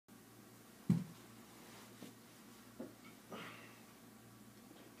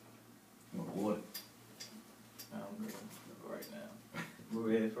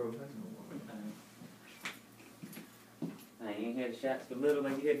it's professional. I ain't had shots for little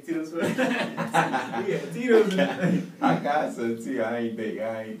like you had Tito's for. Yeah, Tito's in the I got some too. I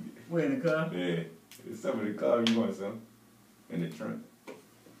ain't. Where in the car? Yeah. It's some in the car. You want some? In the trunk.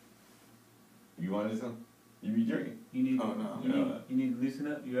 You wanted some? You be drinking? You need, oh, no. You need to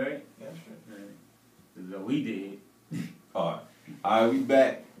loosen up. You alright? Yeah, sure. That's what we did. All right, we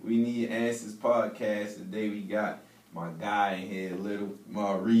back. We Need Answers podcast. Today we got my guy in here, little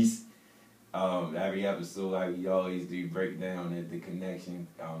Maurice. Every episode, like we always do, break down the connection.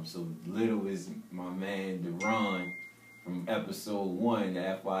 So little is my man, Deron, from episode 1,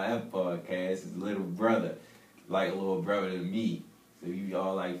 the FYF podcast. His little brother, like a little brother to me. So you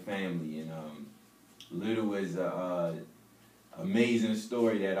all like family. And little is a amazing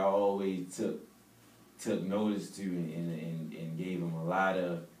story that I always took notice to and gave him a lot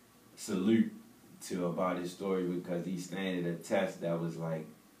of salute to about his story, because he standed a test that was like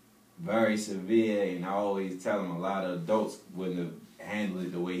very severe, and I always tell him a lot of adults wouldn't have handled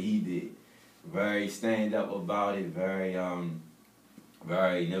it the way he did. Very stand up about it, it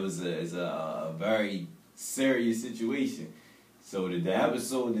was a very serious situation. So the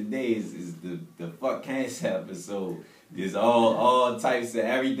episode today is the fuck cancer episode. There's all types of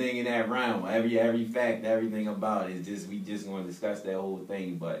everything in that realm, every fact, everything about it. We just want to discuss that whole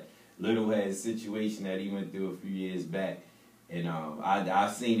thing. But Little had a situation that he went through a few years back, and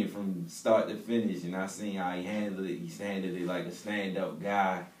I seen it from start to finish, and I seen how he handled it. He handled it like a stand up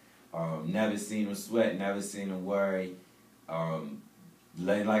guy. Never seen him sweat, never seen him worry.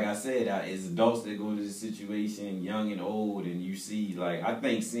 Like I said, it's adults that go into the situation, young and old, and you see, like, I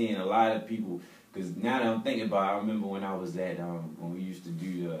think seeing a lot of people. Because now that I'm thinking about it, I remember when I was at, when we used to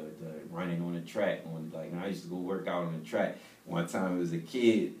do the running on the track, when I used to go work out on the track. One time as a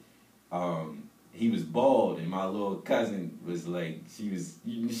kid, he was bald, and my little cousin was like, she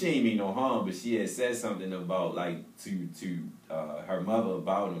ain't mean no harm, but she had said something about, like, to her mother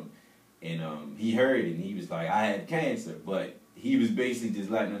about him. And he heard it, and he was like, I had cancer, but he was basically just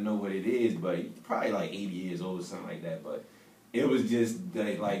letting her know what it is, but he's probably like 80 years old or something like that, but it was just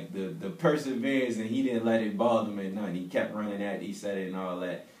like the perseverance, and he didn't let it bother him and none. He kept running at it, he said it and all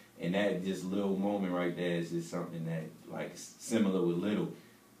that. And that just little moment right there is just something that, like, similar with Little.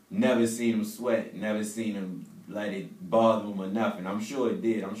 Never seen him sweat, never seen him let it bother him or nothing. I'm sure it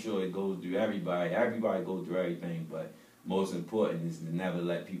did. I'm sure it goes through everybody. Everybody goes through everything, but most important is to never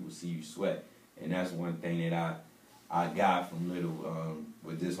let people see you sweat. And that's one thing that I got from Little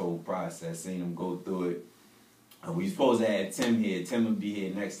with this whole process, seeing him go through it. We supposed to have Tim here. Tim will be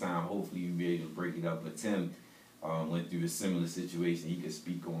here next time. Hopefully you'll be able to break it up. But Tim went through a similar situation he could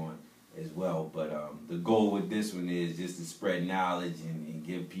speak on as well. But the goal with this one is just to spread knowledge and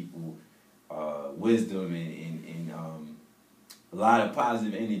give people wisdom and a lot of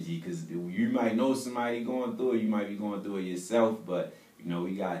positive energy. Because you might know somebody going through it. You might be going through it yourself. But, you know,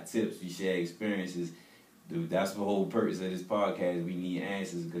 we got tips. We share experiences. Dude, that's the whole purpose of this podcast. We need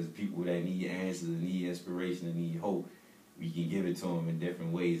answers, because people that need answers, and need inspiration, and need hope, we can give it to them in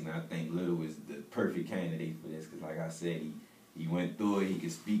different ways. And I think Little is the perfect candidate for this, because like I said, he went through it, he can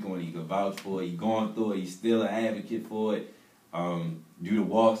speak on it, he can vouch for it, he's going through it, he's still an advocate for it, do the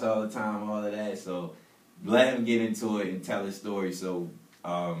walks all the time, all of that. So let him get into it and tell his story. So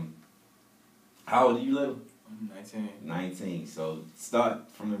how old are you, Little? I'm 19. 19. So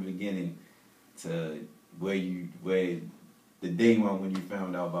start from the beginning to where the day one when you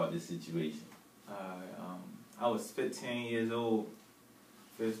found out about this situation. I was 15 years old.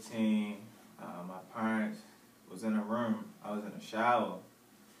 15. My parents was in a room. I was in a shower.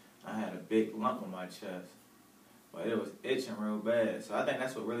 I had a big lump on my chest, but it was itching real bad. So I think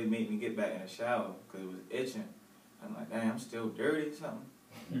that's what really made me get back in the shower, because it was itching. I'm like, dang, I'm still dirty or something.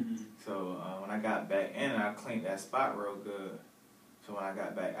 So when I got back in, I cleaned that spot real good. So when I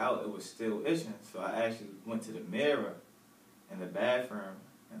got back out, it was still itching. So I actually went to the mirror in the bathroom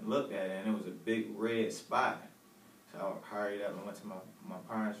and looked at it, and it was a big red spot. So I hurried up and went to my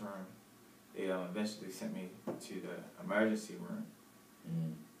parents' room. They eventually sent me to the emergency room.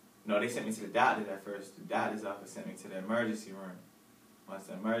 Mm. No, they sent me to the doctors at first. The doctor's office sent me to the emergency room. Once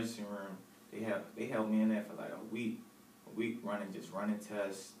the emergency room, they held me in there for like a week running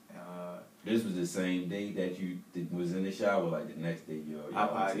tests. This was the same day that you was in the shower, like the next day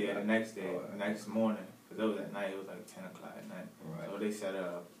the next day, the next morning, because it was at night. It was like 10 o'clock at night. Right. So they set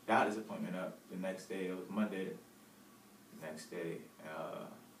a doctor's appointment up the next day. It was Monday. The next day,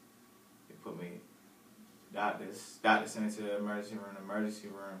 they put me. Doctor sent me to the emergency room. The emergency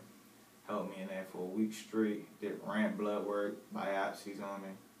room held me in there for a week straight. Ran blood work, biopsies on me.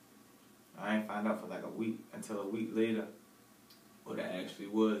 I ain't find out for like a week, until a week later. what it actually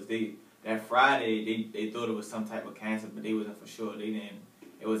was. That Friday they thought it was some type of cancer, but they wasn't for sure.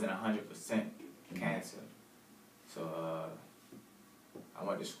 It wasn't 100% cancer. So I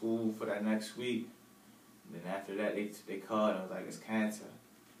went to school for that next week. And then after that they called and was like, it's cancer.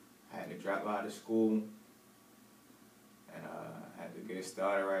 I had to drop out of school and I had to get it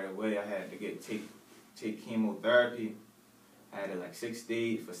started right away. I had to take chemotherapy. I had it like 6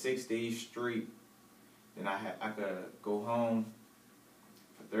 days, for 6 days straight. Then I could go home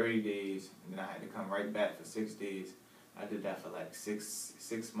for 30 days, and then I had to come right back for 6 days. I did that for like six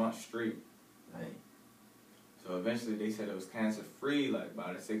months straight. Right. So eventually they said it was cancer free, like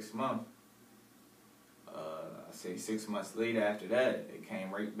by the 6th month. I say 6 months later after that, it came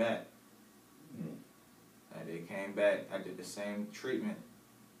right back. And it came back, I did the same treatment,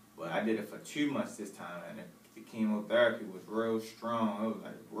 but I did it for 2 months this time, and the chemotherapy was real strong. It was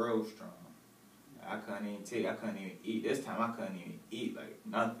like real strong. I couldn't even eat. This time I couldn't even eat, like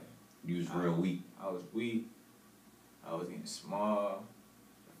nothing. You was real weak. I was weak. I was getting small.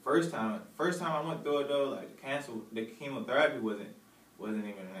 First time I went through it though, like the chemotherapy wasn't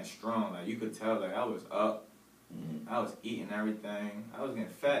even that strong. Like you could tell, like I was up. I was eating everything. I was getting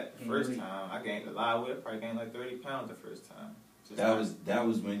fat the first time. I gained a lot of weight. I probably gained like 30 pounds the first time. That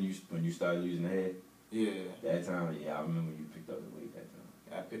was when you started losing the head. Yeah. That time, yeah, I remember you picked up the weight that time.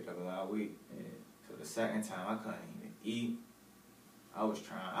 Yeah, I picked up a lot of weight. Yeah. So the second time I couldn't even eat. I was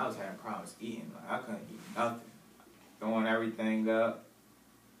having problems eating. Like I couldn't eat nothing. Throwing everything up.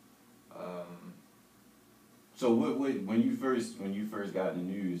 So when you first got the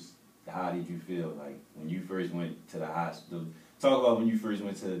news, how did you feel? Like when you first went to the hospital? Talk about when you first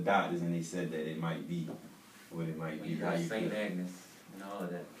went to the doctors and they said that it might be what it might be. How you feel? St. Agnes and all of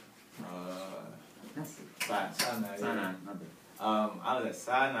that. Sinai. Sinai. I was at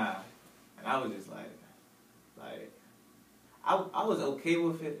Sinai, and I was just like I was okay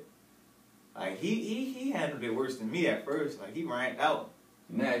with it. Like he handled it worse than me at first. Like he ranked out.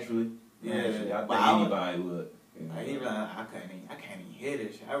 Naturally. Yeah. Naturally. I think anybody would. Like he ran, I can't even hear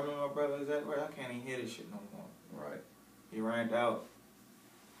this shit. I remember my brother was at work. I can't even hear this shit no more. Right. He ranked out,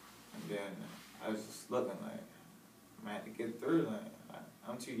 and then I was just looking like I'm gonna have to get through. Like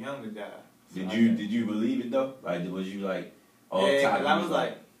I'm too young to die. So Did you believe it though? Like was you like all yeah, time? I was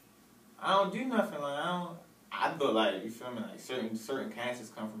like I don't do nothing. Like I thought like you feel me, like certain cancers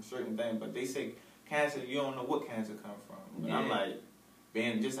come from certain things, but they say cancer, you don't know what cancer come from. But I'm like,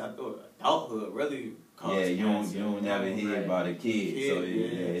 I thought adulthood really caused cancer. You don't never hear about a kid, so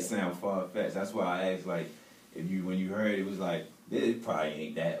yeah, it sounds far fetched. That's why I asked like when you heard it was like it probably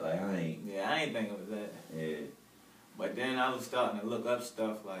ain't that. Like I ain't think it was that. Yeah. But then I was starting to look up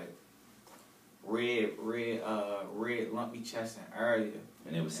stuff like red lumpy chest and area.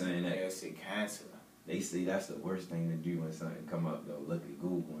 And they were saying that they say cancer. They say that's the worst thing to do when something come up though. Look at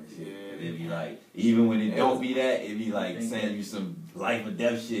Google and shit. Yeah. And it be like, even when it don't be that, it be like saying you some life or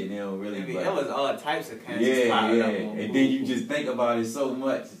death shit. And they don't really. There was all types of cancers. Yeah. Up And then you just think about it so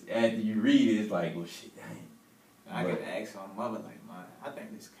much after you read it. It's like, well, shit, dang. I could ask my mother like, "Man, I think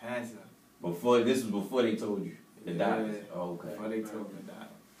it's cancer." This was before they told you the doctors. Oh, okay. Before they told me the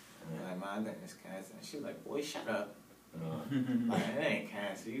doctor. Like, "Man, I think it's cancer." And she was like, "Boy, shut up." Like, it ain't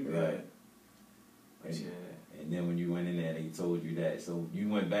cancer. You good. But and then when you went in there, they told you that. So you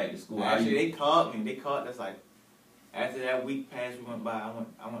went back to school. Actually, they called me. They called us like after that week passed. We went by.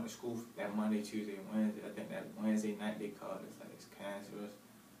 I went to school that Monday, Tuesday, and Wednesday. I think that Wednesday night they called us like it's cancerous.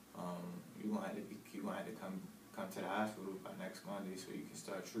 You gonna have to come to the hospital by next Monday so you can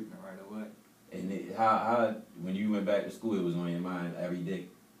start treatment right away. And how when you went back to school, it was on your mind every day?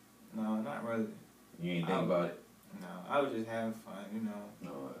 No, not really. You ain't think about it? No, I was just having fun, you know.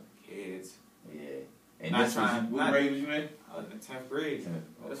 No. Kids. Yeah. And what grade was you in? I was in 10th grade.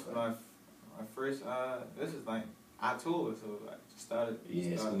 This was my first, this is like October, so I just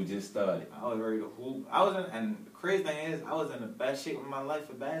started. School just started. I was ready to hoop. And the crazy thing is, I was in the best shape of my life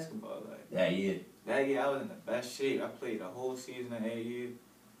for basketball. Like that year? That year, I was in the best shape. I played the whole season of AU.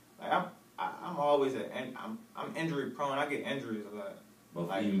 Like, I'm always I'm injury prone. I get injuries a lot.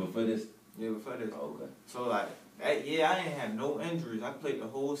 But even before this? Yeah, before this. Oh, okay. So, like, that year, I didn't have no injuries. I played the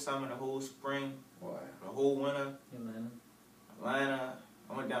whole summer, the whole spring. Wow. The whole winter. Atlanta.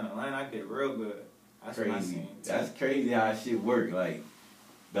 I went down to Atlanta. I did real good. That's crazy. That's crazy how shit work. Like,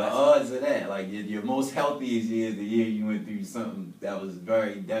 the odds of that. Like, your most healthiest year is the year you went through something that was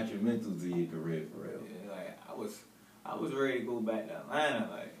very detrimental to your career, for real. Yeah, like, I was ready to go back to Atlanta.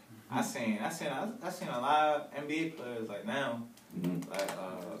 Like, I seen a lot of NBA players, like, now. Like,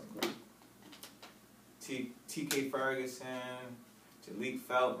 TK Ferguson, Jalik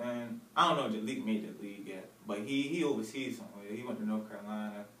Feltman. I don't know if Jalik made the league yet, but he overseas somewhere. He went to North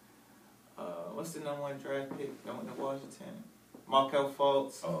Carolina. What's the #1 draft pick that went to Washington? Markel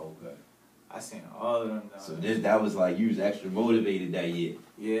Fultz. Oh, okay. I seen all of them. So that was like you was extra motivated that year.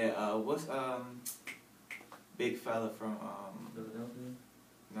 Yeah. What's big fella from Philadelphia?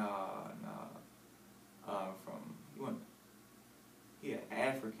 He an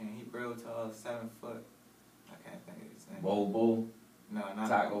African. He real tall, 7 foot. I can't think of his name. Bobo. No, not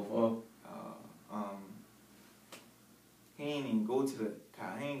Taco Fall. He ain't even go to the.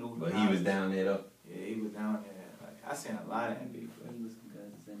 He ain't go. But he was down there though. Yeah, he was down there. Like I seen a lot of NBA He players. was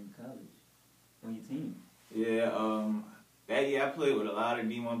in college on your team. Yeah. That year I played with a lot of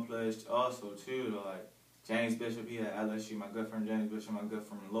D1 players also too. Though, like James Bishop, he at LSU. My good friend James Bishop. My good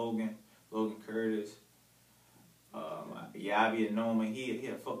friend Logan Curtis. Yabi at Noma. He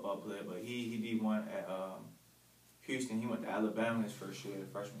a football player, but he D1 at Houston. He went to Alabama his freshman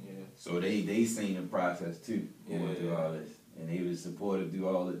year. So they seen the process too, going through all this, and they was supportive through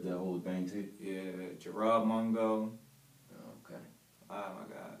all the whole thing too. Yeah, Gerard Mungo. Okay. Oh my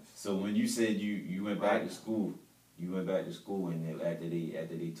gosh. So when you said you went back to school, and after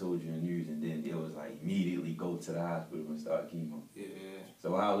they told you the news, and then it was like immediately go to the hospital and start chemo. Yeah.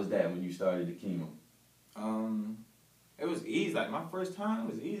 So how was that when you started the chemo? It was easy. Like my first time,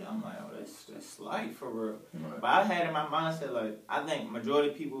 it was easy. I'm like, oh, that's light for real. Right. But I had in my mindset like I think majority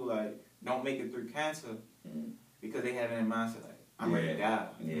of people like don't make it through cancer because they have it in mindset like I'm ready to die.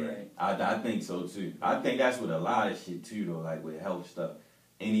 Yeah, Right. I think so too. I think that's with a lot of shit too though, like with health stuff.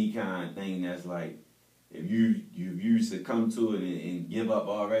 Any kind of thing that's like, if you succumb to it and give up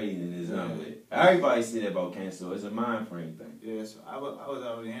already, then it's not with it. Everybody say that about cancer, so it's a mind frame thing. Yeah, so I was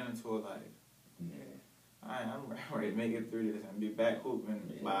already into it like, I'm ready to make it through this and be back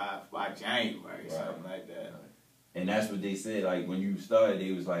hooping by January, something like that. And that's what they said, like when you started,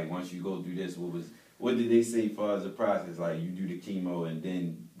 they was like, once you go through this, what did they say as far as the process? Like you do the chemo and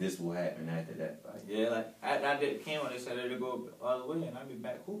then this will happen after that. Like, yeah, like I did chemo, they said it'll go all the way and I'll be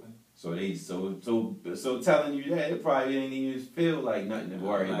back hooping. So so telling you that, it probably didn't even feel like nothing to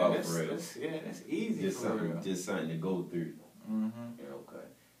worry about for real. That's easy. Just something to go through. Mm-hmm. Yeah, okay.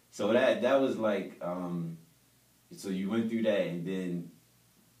 So that was like, so you went through that, and then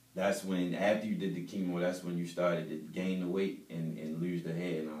that's when, after you did the chemo, that's when you started to gain the weight and lose the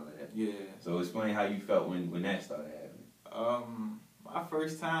hair and all of that. Yeah. So explain how you felt when that started happening. My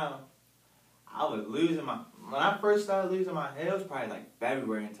first time, when I first started losing my hair, it was probably like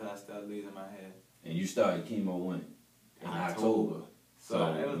February until I started losing my hair. And you started chemo when? In October.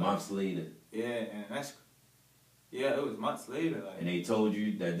 So it was months later. Yeah, and it was months later. Like, and they told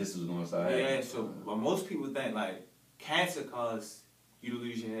you that this was going to start happening? Yeah, so but most people think like cancer causes you to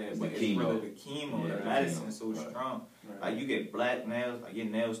lose your hair, but it's chemo. really the chemo, the medicine is so strong. Right. Like you get black nails, like your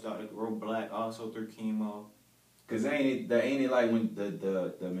nails start to grow black also through chemo. Cause ain't it like when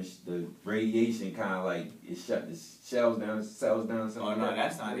the radiation kind of like it shut the cells down something? Oh no,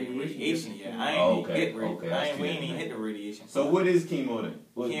 that's not even radiation yet. I ain't even hit radiation. We ain't even hit the radiation. So what is chemo then?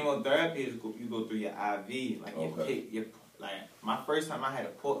 Chemotherapy is you go through your IV, like like my first time I had a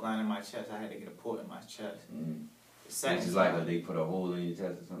port line in my chest. I had to get a port in my chest. Which is like they put a hole in your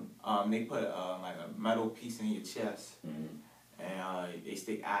chest or something. They put like a metal piece in your chest. And they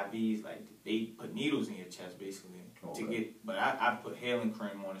stick IVs, like they put needles in your chest basically to get. But I put healing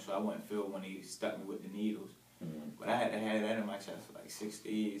cream on it so I wouldn't feel when they stuck me with the needles. But I had to have that in my chest for like 6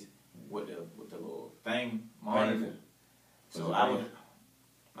 days with the little thing monitor. So I was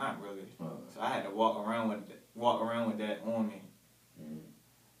not really. So I had to walk around with that on me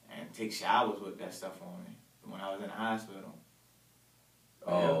and take showers with that stuff on me when I was in the hospital.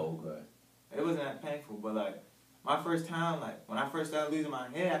 It wasn't that painful, but like. My first time, like, when I first started losing my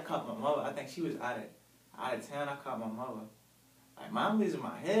hair, I caught my mother. I think she was out of town. I caught my mother. Like, Mom losing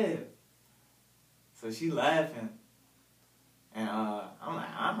my hair. So she laughing. And I'm like,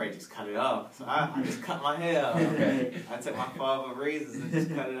 I'm ready to just cut it off. So I just cut my hair off. I took my father's razors and just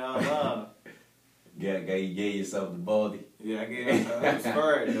cut it all off. You gave yourself the baldy. Yeah, I gave myself a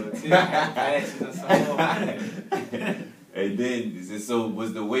spurt, though, too. I had patches and some more. And then, so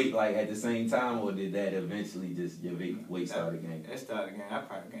was the weight like at the same time, or did that eventually just your weight start again? It started again. I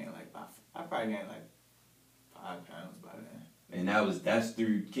probably gained like 5 pounds by then. And that's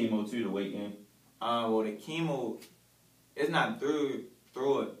through chemo too, the weight gain? Well, the chemo, it's not through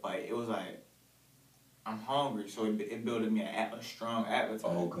it, but it was like I'm hungry, so it built me a strong appetite.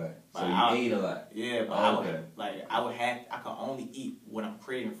 Okay. But So you ate a lot. Yeah, but I could only eat what I'm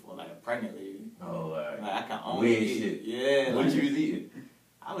craving for, like a pregnant lady. Oh, all right. Like I can only weird eat. Shit. Yeah. What you was eating?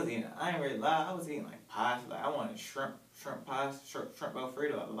 I ain't really lie, I was eating like pasta. Like I wanted shrimp pasta, shrimp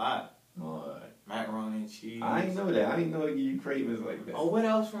Alfredo a lot. Alright. Macaroni and cheese. I didn't know that. I didn't know it give you cravings like that. Oh, what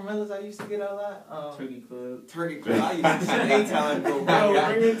else from Miller's I used to get a lot? Turkey Club. Turkey Club. I used to say they telling go Bro,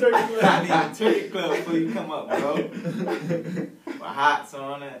 back. bring in Turkey I Club. need a Turkey Club before you come up, bro. With hots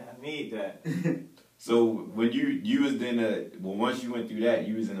on it, I need that. So when you was in once you went through that,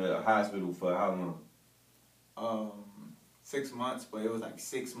 you was in a hospital for how long? 6 months, but it was like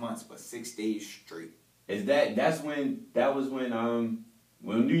 6 months, but 6 days straight. That was when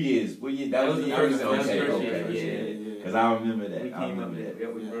New Year's, what year? That was the first- first. that was the Okay, first okay, year, yeah. yeah. Because I remember that. We I came up remember there. that. Yeah,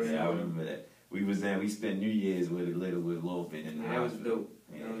 we brought it Yeah, I out. remember that. We spent New Year's with a little bit in the That was hospital. dope.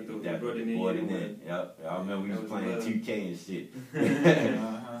 Yeah, That was dope. we We brought definitely it in brought it anyway. in. Yep. I remember we That was was playing love. 2K and shit.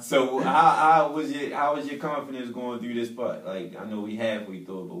 Uh-huh. So how was your confidence going through this part? Like I know we halfway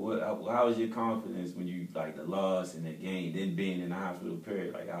through it, but how was your confidence when you like the loss and the game, then being in the hospital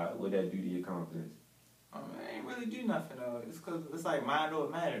period? Like what that do to your confidence? I ain't really do nothing though. It's cause it's like mind over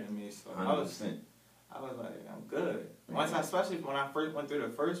matter to me. So 100%. I was like, I'm good. Especially when I first went through the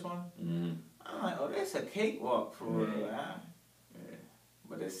first one, Mm-hmm. I'm like, oh, that's a cakewalk for real. Yeah. Like, Yeah.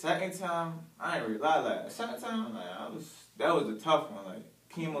 but the second time, I ain't really lie. Like the second time, like that was a tough one. Like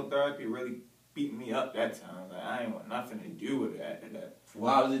chemotherapy really beat me up that time. Like I ain't want nothing to do with it after that.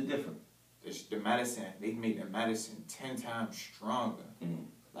 Well, how was it different? It's the medicine, they made the medicine 10 times stronger. Mm.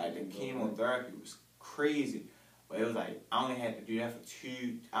 Like the chemotherapy was crazy. But it was like, I only had to do that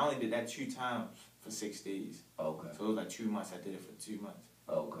I only did that 2 times for 6 days. Okay. So it was like 2 months, I did it for 2 months.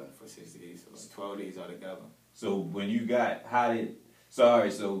 Okay. For 6 days, so like 12 days altogether. So when you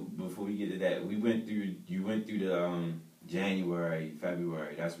so before we get to that, you went through the January,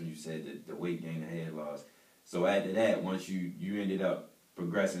 February, that's when you said that the weight gain, the hair loss. So after that, once you ended up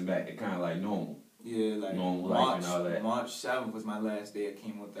progressing back to kind of like normal. Yeah, like Normal life and all that. March 7th was my last day of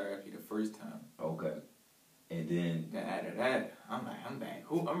chemotherapy the first time. Okay. And then After that, I'm like, I'm back.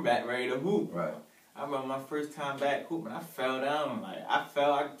 I'm back ready to hoop. right. I remember my first time back hooping, I fell down. Like, I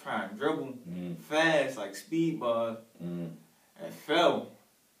could try and dribble fast, like speedball, and fell.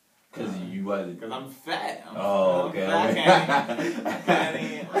 Cause you wasn't. Because I'm fat. I'm Okay. fat.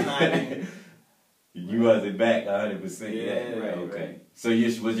 I'm not even. You wasn't back 100% Yeah, yet. right, Okay. right. So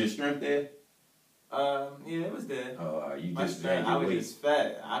was your strength there? Yeah, it was there. Oh, you My just strength, had I your was weight. just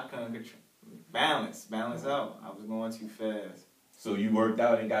fat. I couldn't balance out. I was going too fast. So you worked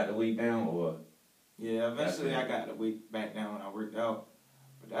out and got the weight down, or? Yeah, eventually I got the weight back down when I worked out.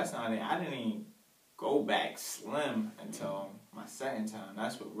 But that's not it. I didn't even go back slim until my second time.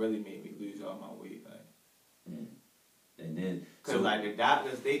 That's what really made me lose all my weight. Like, And then, because like the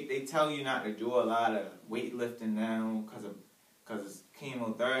doctors, they tell you not to do a lot of weightlifting now because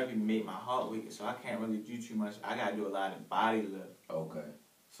chemotherapy made my heart weak, so I can't really do too much. I gotta do a lot of body lift. okay.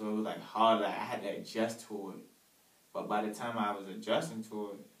 So it was like hard. Like I had to adjust to it. But by the time I was adjusting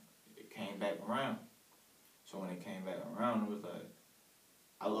to it, it came back around. So when it came back around, it was like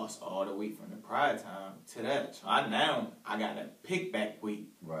I lost all the weight from the prior time to that. So I got to pick back weight,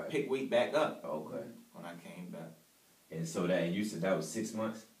 Right. pick weight back up. Okay. When I came back. And so you said that was 6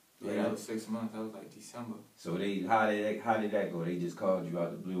 months? Yeah, that was 6 months. That was like December. So how did that go? They just called you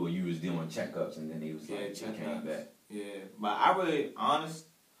out the blue, or you was doing checkups and then they was like, you came back? Yeah, but I really,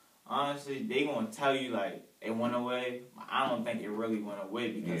 honestly, they gonna tell you like it went away. But I don't think it really went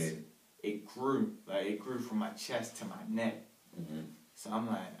away because it grew. Like it grew from my chest to my neck. Mm-hmm. So I'm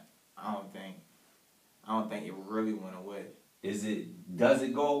like, I don't think it really went away. Does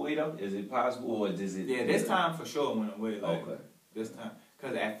it go away though? Is it possible, or does it? Yeah, this time for sure it went away. Like, okay. This time,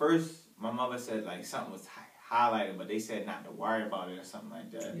 cause at first my mother said like something was highlighted, but they said not to worry about it or something like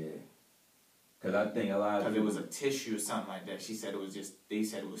that. Yeah. Cause I think a lot of Cause it was a tissue or something like that. She said it was just. They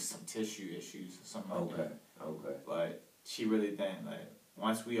said it was some tissue issues or something like that. Okay. But she really think like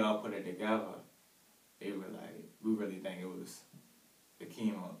once we all put it together, they were like we really think it was the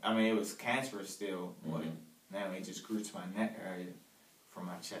chemo. I mean it was cancerous still, but now it just grew to my neck area, from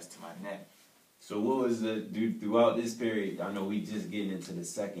my chest to my neck. So what was throughout this period? I know we just getting into the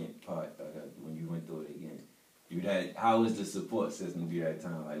second part when you went through it again. How was the support system through that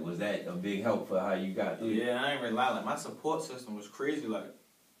time? Like, was that a big help for how you got through it? Yeah, I ain't really lie. Like my support system was crazy. Like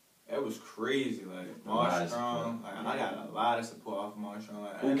it was crazy. Like Maurice Strong. Like I got a lot of support off of Maurice Strong.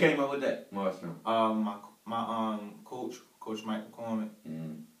 Like, who came up with that? Maurice Strong. My coach Mike McCormick.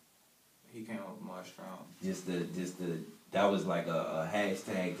 Mm. He came up with Maurice Strong. That was like a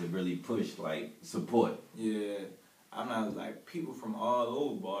hashtag to really push like support. Yeah, I'm not like people from all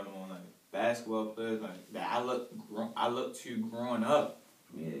over Baltimore, like basketball players, like that I look to growing up.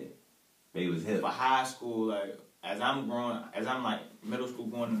 Yeah, they was hip. For high school, like as I'm like middle school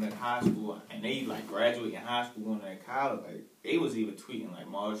going into high school, and they like graduating high school going into college. Like they was even tweeting like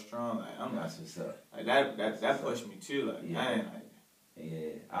Maurice strong. Like I'm That's what's up. like that pushed me too. Like Yeah. man, like. Yeah,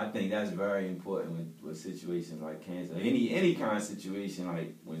 I think that's very important with situations like cancer. Any kind of situation,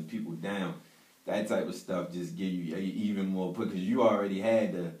 like when people down, that type of stuff just give you even more put, because you already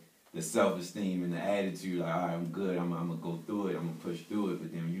had the self-esteem and the attitude like, all right, I'm good, I'm gonna go through it, I'm gonna push through it.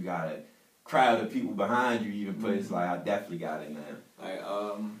 But then you got a crowd of people behind you even put, it's like, I definitely got it now.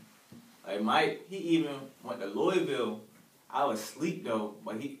 Like Mike, he even went to Louisville. I was asleep though,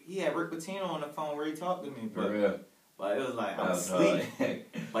 but he had Rick Pitino on the phone where he talked to me. For real. But it was like, I was asleep.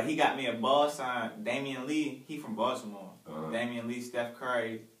 But he got me a ball sign. Damian Lee, he from Baltimore. Damian Lee, Steph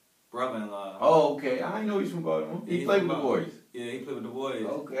Curry, brother-in-law. Oh, okay. I didn't know he's from Baltimore. He played with the Warriors. Yeah, he played with the Warriors.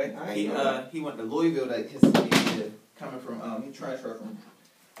 Okay. He went to Louisville. Like his coming from he transferred from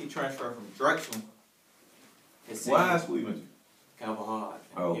Drexel. What high school you went to? Calvin Hard.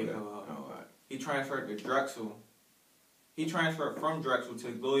 Oh, okay. Yeah, Calvin Hard. Oh, all right. He transferred to Drexel. He transferred from Drexel to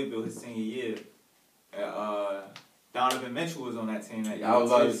Louisville his senior year. Donovan Mitchell was on that team that year. I was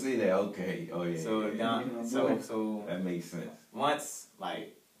about to say that. Okay. Oh yeah. So that makes sense. Once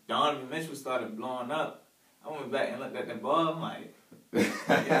like Donovan Mitchell started blowing up, I went back and looked at the ball. I'm like,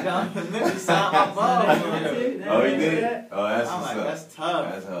 Donovan Mitchell signed my ball. Oh, he did. Oh, that's I'm what's like, up. that's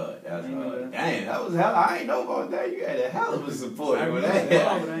tough. That's hard. That's hard. Dang, that was hell. I ain't know about that. You had a hell of a support with that.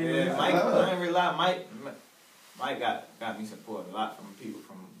 Yeah, Mike. I ain't really lie. Mike got me support a lot from people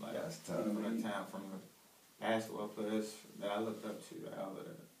from like That's tough. from the town, from the basketball players that I looked up to. All of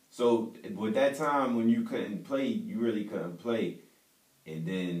that. So, with that time when you couldn't play, you really couldn't play. And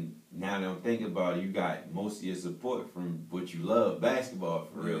then, now that I'm thinking about it, you got most of your support from what you love, basketball,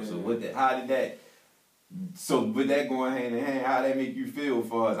 for real. Yeah. So, how did that, so with that going hand in hand, how did that make you feel as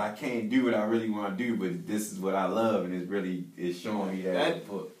far as I can't do what I really want to do, but this is what I love, and it's showing me that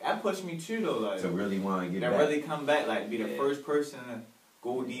support. That pushed me too, though. Like, To really want to get that back. really come back, like, be the first person to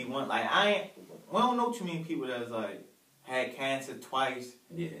go D1. Like, we don't know too many people that's, like, had cancer twice.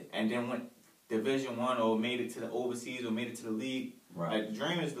 Yeah. And then went Division I or made it to the overseas or made it to the league. Right. Like, the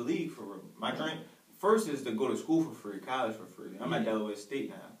dream is the league for real. My dream first is to go to school for free, college for free. I'm at Delaware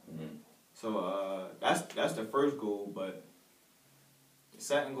State now. Mm-hmm. So that's the first goal, but the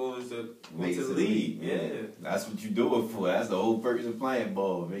second goal is to go Make to it the league. Yeah. That's what you do it for. That's the whole purpose of playing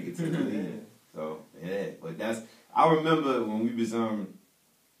ball, make it to the league. So, yeah. But I remember when we was,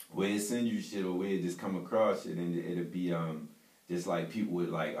 where it send you shit or where it just come across shit, and it'd be, just like people would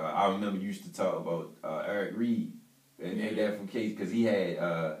like, I remember you used to talk about Eric Reed, and that from Case, because he had,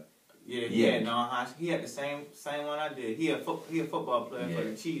 he had he had the same one I did. He a football player for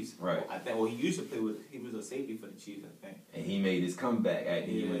the Chiefs. Right. I think. Well, he used to play he was a safety for the Chiefs, I think. And he made his comeback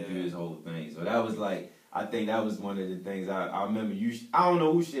after he went through his whole thing. So that was like, I think that was one of the things I remember you. I don't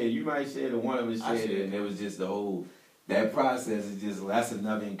know who shared. You might share it, or one of us shared it, and it was just the whole. That process is just, that's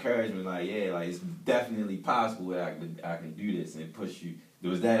another encouragement. Like, yeah, like it's definitely possible that I can do this and push you.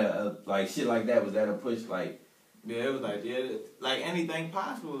 Was that like shit like that? Was that a push? Like, yeah, it was like anything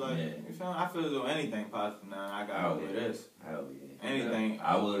possible. Like, you feel me? I feel as though anything possible now. I got over this. Hell yeah. Anything.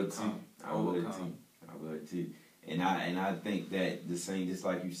 I would too. I would too. And I think that the same, just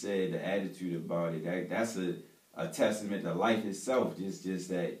like you said, the attitude about it. That's a testament to life itself. Just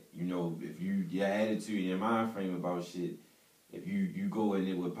that, you know, if your attitude and your mind frame about shit, if you go in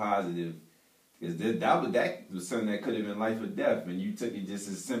it with positive, because that was something that could have been life or death, and you took it just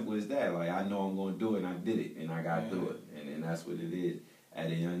as simple as that. Like, I know I'm going to do it, and I did it, and I got through it, and that's what it is at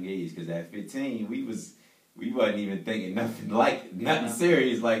a young age. Because at 15, we wasn't even thinking nothing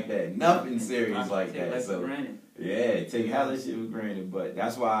serious like that, nothing serious like that. So. Yeah, take hella shit for granted, but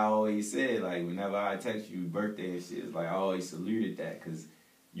that's why I always said, like, whenever I text you birthday and shit, it's like I always saluted that, because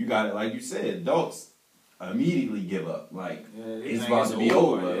you got it, like you said, adults immediately give up. Like, it's about to be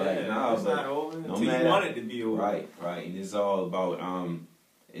over. Yeah, like, nah, it's not over until you want it to be over. Right. And it's all about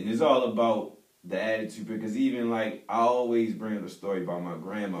the attitude, because even, like, I always bring up a story about my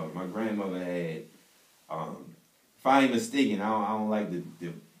grandmother. My grandmother had, if I ain't mistaken, I don't like the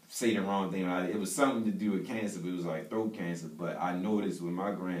say the wrong thing. It was something to do with cancer, but it was like throat cancer. But I noticed with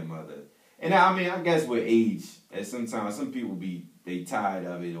my grandmother, and I mean, I guess with age, at sometimes some people they tired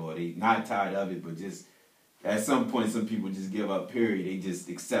of it, or they not tired of it, but just at some point, some people just give up. Period. They just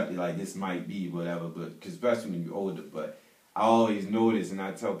accept it, like this might be whatever. But cause especially when you're older. But I always notice, and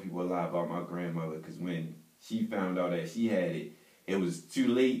I tell people a lot about my grandmother, because when she found out that she had it, it was too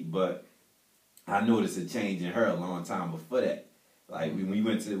late. But I noticed a change in her a long time before that. Like, when we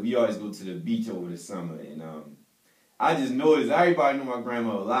always go to the beach over the summer, and I just noticed everybody knew my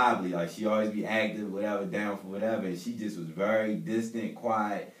grandma was lively. Like, she always be active, whatever, down for whatever. And she just was very distant,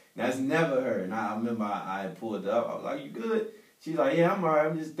 quiet. That's never her. And I remember I pulled up. I was like, you good? She's like, yeah, I'm all right.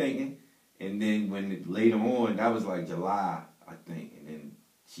 I'm just thinking. And then later on, that was like July, I think. And then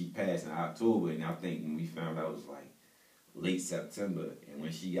she passed in October. And I think when we found out, it was like late September. And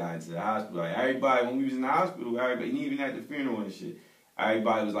when she got into the hospital, like everybody, when we was in the hospital, everybody, and even at the funeral and shit,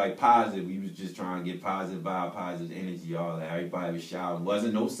 everybody was like positive. We was just trying to get positive vibe, positive energy, all that. Everybody was shouting.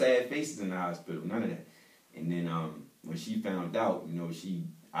 Wasn't no sad faces in the hospital, none of that. And then when she found out, you know,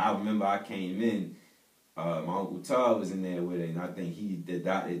 I remember I came in, my Uncle Todd was in there with her, and I think the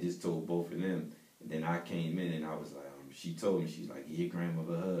doctor just told both of them. And then I came in, and I was like, she told me, she's like, yeah,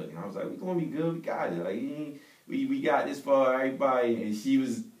 grandmother hug. And I was like, we gonna be good, we got it. Like, we got this for everybody. And she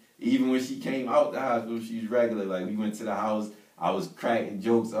was, even when she came out the hospital, she was regular. Like, we went to the house, I was cracking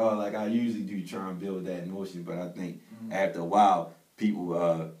jokes all like I usually do, trying to build that emotion. But I think after a while,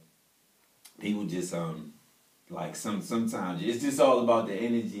 people just like sometimes it's just all about the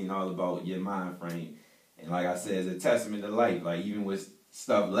energy and all about your mind frame. And like I said, it's a testament to life. Like, even with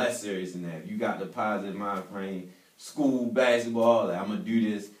stuff less serious than that, if you got the positive mind frame, school, basketball, all that, I'm gonna do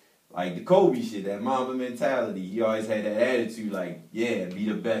this. Like the Kobe shit, that Mamba mentality. He always had that attitude, like, yeah, be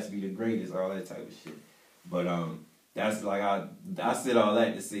the best, be the greatest, all that type of shit. But that's like I said all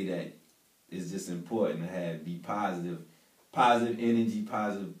that to say that it's just important to be positive energy,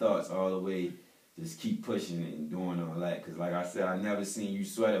 positive thoughts all the way. Just keep pushing it and doing all that. Cause like I said, I never seen you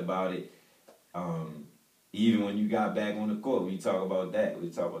sweat about it. Even when you got back on the court, we talk about that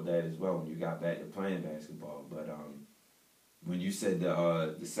as well. When you got back to playing basketball, but when you said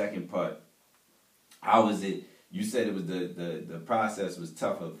the second part, how was it? You said it was the process was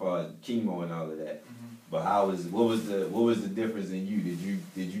tougher as far as chemo and all of that. But what was the difference in you?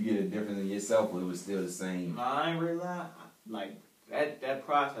 Did you get a difference in yourself, or it was still the same? No, I ain't really lie. Like that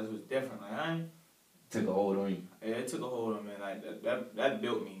process was different. Like Took a hold on you. Yeah, it took a hold on me. Like that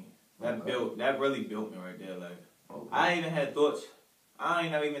built me. That really built me right there. Like I even had thoughts. I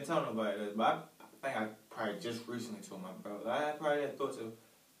ain't never even tell nobody this, but I think I probably just recently told my brother. I probably had thoughts of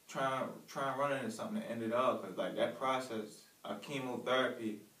trying run into something to end it all, cause like that process of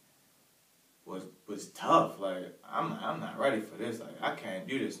chemotherapy was tough. Like I'm not ready for this. Like I can't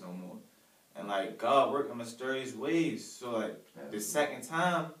do this no more. And like God worked in mysterious ways. So like the second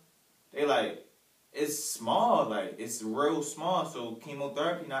time, they like it's small. Like it's real small. So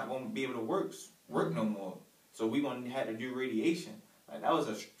chemotherapy not gonna be able to work no more. So we gonna have to do radiation. Like that was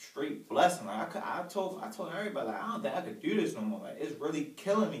a straight blessing. Like I told everybody, like, I don't think I could do this no more. Like it's really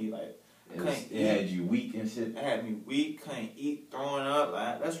killing me. Like it had you weak and shit. It had me weak, couldn't eat, throwing up.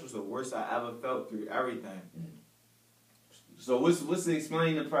 Like that was the worst I ever felt through everything. So what's to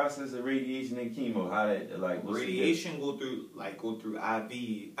explain the process of radiation and chemo? How that radiation go through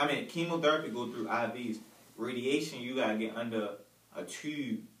IV. I mean chemotherapy go through IVs. Radiation you gotta get under a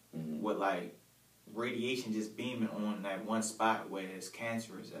tube with like radiation just beaming on that one spot where it's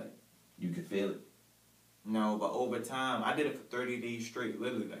cancerous at. You could feel it? No, but over time, I did it for 30 days straight,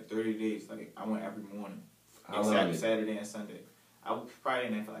 literally like 30 days. Like I went every morning, except Saturday and Sunday. I was probably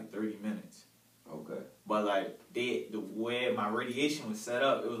in there for like 30 minutes. Okay. But like the way my radiation was set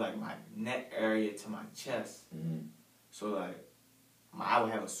up, it was like my neck area to my chest. So like I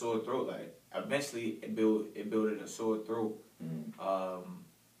would have a sore throat. Like eventually it builded a sore throat.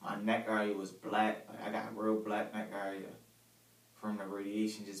 My neck area was black. Like, I got a real black neck area from the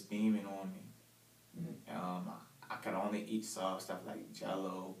radiation just beaming on me. I could only eat soft stuff like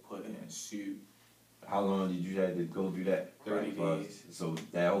Jello, pudding, and soup. How long did you have to go through that? 30 days. So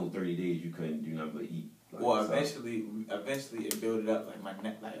that whole 30 days you couldn't do nothing but eat. Like, well, eventually it built it up. Like my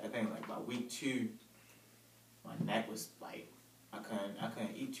neck, like I think like by week 2, my neck was like I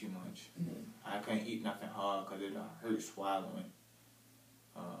couldn't eat too much. I couldn't eat nothing hard because it hurt swallowing.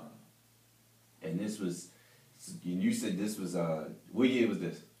 And this was, you said this was, what year was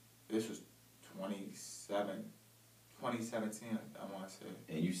this? This was 2017, I want to say.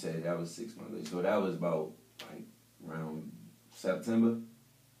 And you said that was 6 months later. So that was about, like, around September?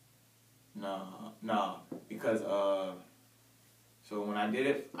 No, because, so when I did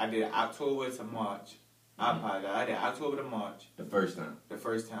it October to March. I apologize. I did October to March. The first time? The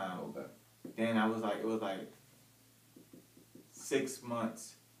first time. Okay. Then it was like 6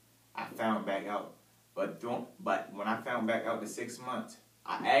 months. I found back out, but when I found back out the 6 months,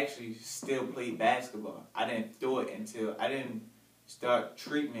 I actually still played basketball. I didn't start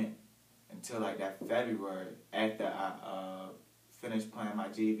treatment until like that February after I finished playing my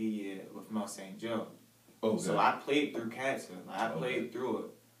JV year with Mount St. Joe. Okay. So I played through cancer. Like I played through it,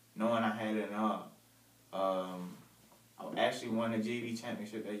 knowing I had it all. I actually won the JV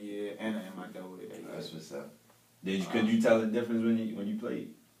championship that year and an MIAA that year. That's what's up. Could you tell the difference when you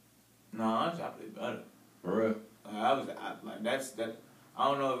played? No, honestly, I played better. For real? I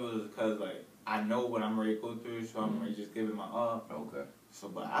don't know if it was because, like, I know what I'm ready to go through, so I'm ready to just give it my all. Okay. So,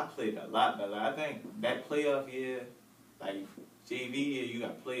 but I played a lot better. I think that playoff year, like, JV year, you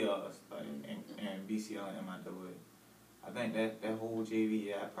got playoffs, like, and BCL and MIAA. I think that whole JV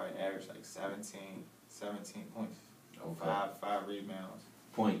year, I probably averaged, like, 17 points. Okay. Five rebounds.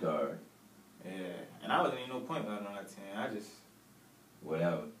 Point guard. Yeah. And I wasn't even no point guard on that team. I just...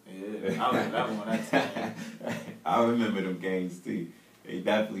 Whatever. Yeah, I was 11 on that team. I remember them games, too. It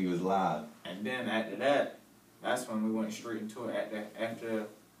definitely was live. And then after that, that's when we went straight into it. After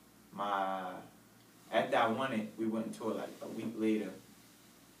I won it, we went into it like a week later.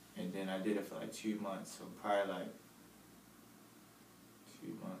 And then I did it for like 2 months. So probably like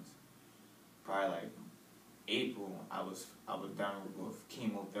 2 months. Probably like April, I was done with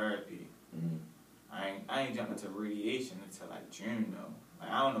chemotherapy. Mm-hmm. I ain't jumped into radiation until like June though.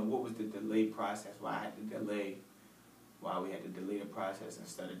 Like, I don't know what was the delay process, why we had to delay the process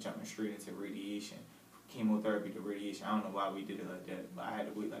instead of jumping straight into radiation, chemotherapy to radiation. I don't know why we did it like that, but I had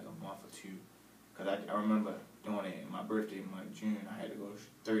to wait like a month or two. Because I remember doing it in my birthday month, June. I had to go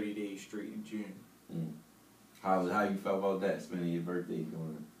 30 days straight in June. Mm. How you felt about that, spending your birthday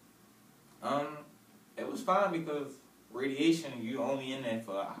doing it? It was fine because radiation, you only in there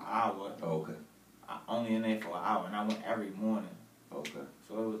for an hour. Oh, okay. Only in there for an hour, and I went every morning. Okay.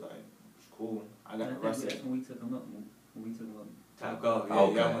 So it was like, it's cool. I got the rest of it. That's when we took him up. When we took him up. Top Golf, yeah.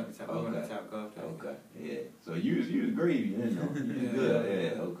 Okay. Y'all went to Top Golf. Okay. Yeah. So you was gravy, you know. You was good.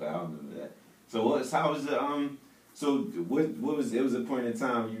 Yeah. Okay. I remember that. So how was the So what was it was a point in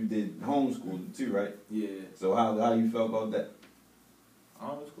time you did homeschool too, right? Yeah. So how you felt about that?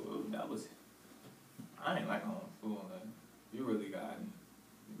 Homeschool, I ain't like homeschool. Like, you really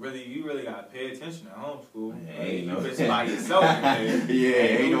gotta pay attention to homeschool. Yeah, ain't no bitch by yourself.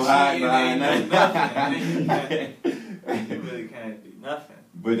 Ain't no hiding behind nothing. You really can't do nothing.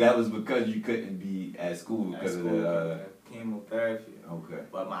 But that was because you couldn't be at school because of the chemotherapy. Okay.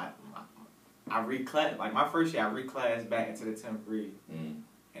 But I reclassed. Like my first year, I reclassed back into the 10th grade, and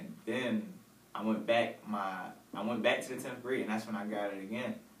then I went back to the 10th grade, and that's when I got it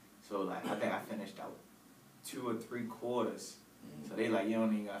again. So like I think I finished out 2 or 3 quarters. So they like, you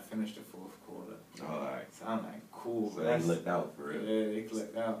don't even gotta finish the 4th quarter. Alright. So I'm like, cool. So they looked out for real. Yeah, they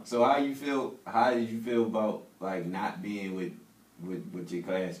looked out. So how did you feel about like not being with your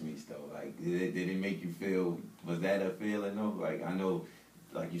classmates though? Like did it make you feel, was that a feeling though? Like I know,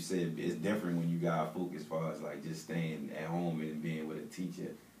 like you said, it's different when you got focused as far as like just staying at home and being with a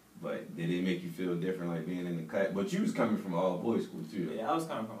teacher. But did it make you feel different like being in the class? But you was coming from all boys school too. Yeah, I was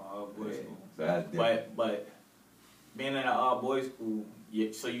coming from an all boys school. So that's different. But being in an all boys school,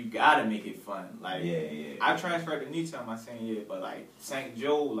 so you gotta make it fun. Like I transferred to Newtown my senior year, but like St.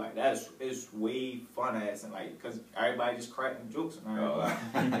 Joe, like it's way fun ass and like because everybody just cracking jokes and everybody.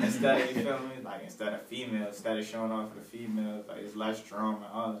 Instead of, you feel me, like instead of showing off for the females, like it's less drama and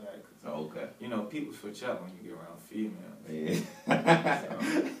all that. Okay. You know, people switch up when you get around females. Yeah.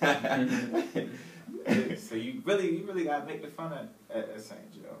 So you really gotta make the fun at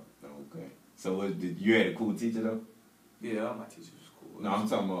St. Joe. Okay. So you had a cool teacher though? Yeah, all my teachers was cool. No, I'm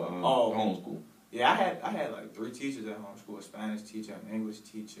talking about homeschool. Yeah, I had like 3 teachers at homeschool: a Spanish teacher, an English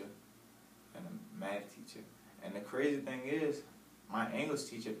teacher, and a math teacher. And the crazy thing is, my English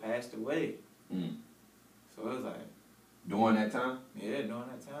teacher passed away. So it was like during that time? Yeah, during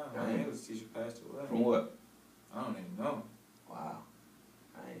that time, my English teacher passed away. From what? I don't even know. Wow.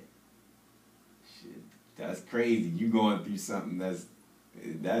 Shit, that's crazy. You going through something that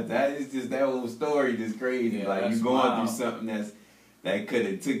is just that whole story just crazy. Yeah, like you going through something that could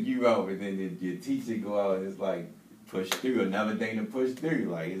have took you out, and then your teacher go out and it's like push through, another thing to push through.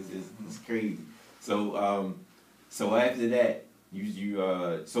 Like it's crazy. So so after that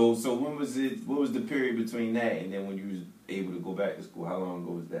so when was it? What was the period between that and then when you was able to go back to school? How long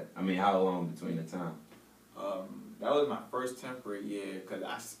ago was that? I mean, how long between the time? That was my first 10th grade year because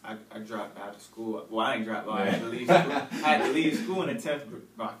I dropped out of school. Well, I ain't dropped out. I had to leave school. I had to leave school in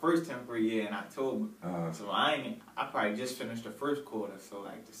my first 10th grade year in October. So I probably just finished the 1st quarter. So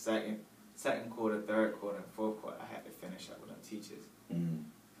like the second quarter, 3rd quarter, and 4th quarter, I had to finish up with them teachers.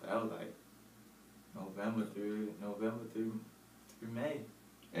 So that was like November through May.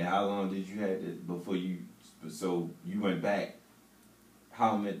 And how long did you have to before you? So you went back.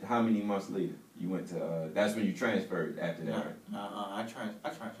 How many months later you went to? That's when you transferred after that, right? I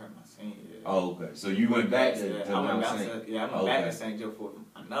transferred my senior year. Oh, okay. So you went back to I went back to St. Joe for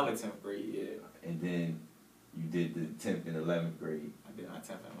another 10th grade year. And then you did the 10th and 11th grade. I did my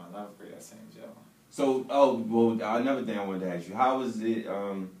 10th and my 11th grade at St. Joe. So, another thing I wanted to ask you, how was it,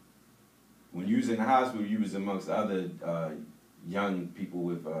 when you was in the hospital, you was amongst other young people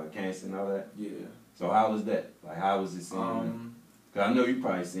with cancer and all that? Yeah. So how was that? Like, how was it seeing? Cause I know you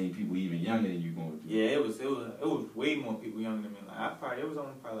probably seen people even younger than you going through. Yeah, it was way more people younger than me. Like it was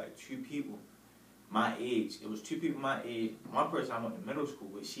only probably like 2 people my age. It was 2 people my age. One person I went to middle school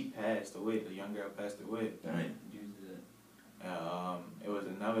with, she passed away. The young girl passed away. Dang. It was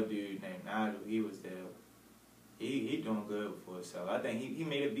another dude named Nigel. He was there. He doing good for himself. I think he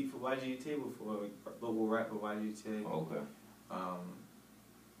made a beat for YGT before, local rapper YGT. Okay.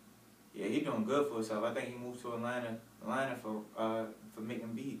 Yeah, he doing good for himself. I think he moved to Atlanta for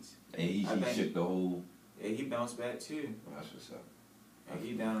making beats. And he shook the whole. Yeah, he bounced back too. That's what's up. And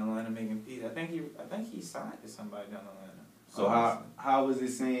he down in Atlanta making beats. I think he signed to somebody down in Atlanta. So how was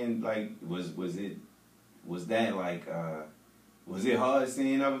it saying, like, was it hard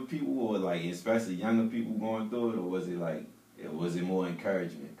seeing other people, or like especially younger people going through it, or was it more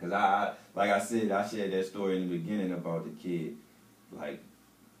encouragement? Cause like I said, I shared that story in the beginning about the kid. Like,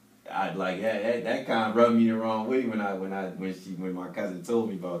 that kind of rubbed me the wrong way when my cousin told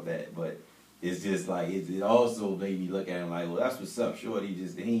me about that. But it's just like it also made me look at him like, well, that's what's up. Shorty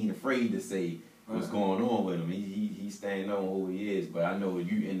he ain't afraid to say what's going on with him. He's standing on who he is. But I know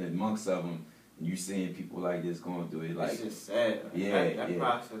you in the amongst of them, and you seeing people like this going through it. Like, it's just sad. Like, yeah, that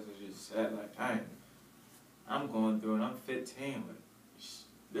process is just sad. Like, I'm going through it. I'm 15, but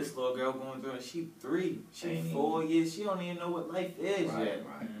this little girl going through it. She 3. She 4 years. She don't even know what life is yet.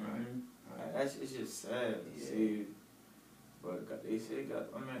 Right. It's just sad to see. But they say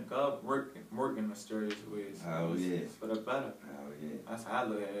God work in mysterious ways. Oh yeah. It's for the better. Oh yeah. That's how I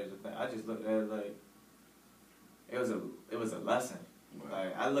look at it. I just looked at it like it was a lesson. Right.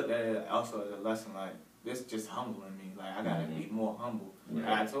 Like I looked at it also as a lesson. Like this just humbling me. Like I gotta be more humble. Right.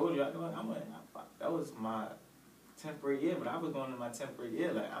 Like I told you, that was my 10th grade year, but I was going to my 10th grade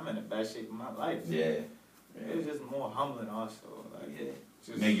year. Like I'm in the best shape of my life. Yeah. It was just more humbling also. Like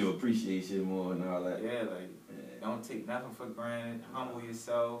just make you appreciate shit more and all that. Yeah, like don't take nothing for granted. Humble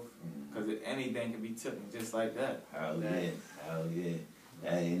yourself, because anything can be taken just like that. Hell yeah.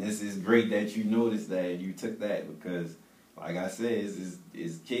 And this is great that you noticed that and you took that, because, like I said,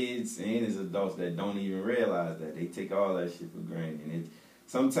 it's kids and it's adults that don't even realize that. They take all that shit for granted. And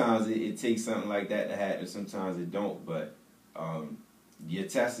sometimes it takes something like that to happen. Sometimes it don't. But your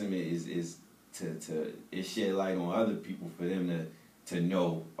testament is to shed light on other people for them to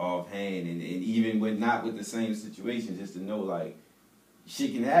know offhand, and even when not with the same situation, just to know like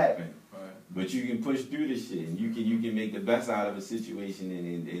shit can happen, right. But you can push through the shit, and you can make the best out of a situation,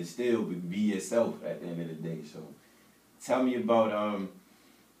 and still be yourself at the end of the day. So, tell me about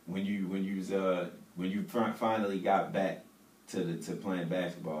when you finally got back to playing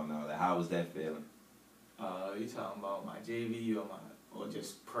basketball and all that. How was that feeling? You talking about my JV or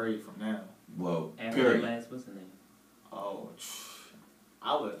just Prairie from now? Well, period. What's the name? Oh.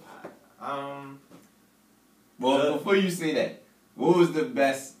 I would, well, before you say that, what was the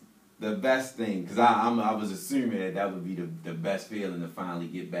best thing? Because I was assuming that would be the best feeling to finally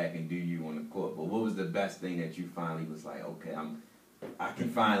get back and do you on the court. But what was the best thing that you finally was like, okay, I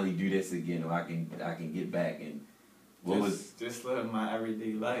can finally do this again, or I can get back and just living my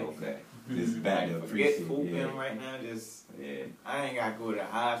everyday life. Okay, just back to appreciate. Forget hooping right now. I ain't gotta go to the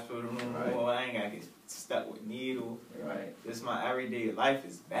hospital no more. Right. I ain't gotta get stuck with needles. Right. Just my everyday life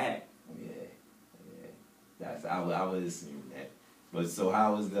is back. Yeah. I would assume that. But so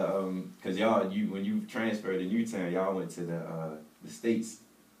how was the cause when you transferred to Newtown, y'all went to the States.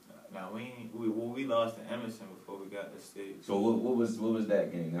 No, we lost to Emerson before we got to the States. So what was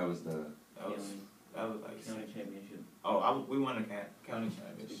that game? That was like county championship. We won the county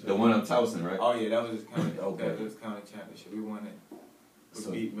championship. The one up Towson, right? Oh yeah, that was his county. Okay. That was county championship. We won it.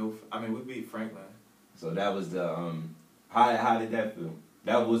 We beat Milford. We beat Franklin. So that was the how did that feel?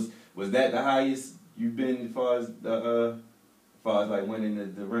 That was that the highest you've been as far as like winning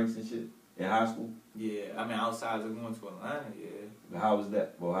the ranks and shit in high school? Yeah, outside of going to Atlanta, yeah. How was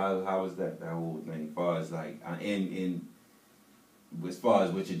that? Well, how was that whole thing? As far as like as far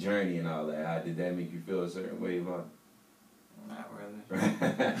as with your journey and all that, how did that make you feel a certain way about? Not really.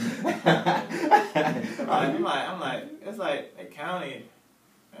 I'm like, it's like a county.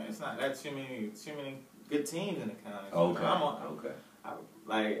 It's not that too many good teams in the county. Okay.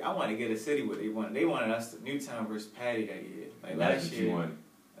 I want to get a city where they wanted. They wanted us to Newtown versus Patty that year. Like last year. And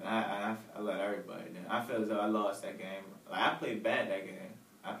I let everybody know. I feel as though I lost that game. Like I played bad that game.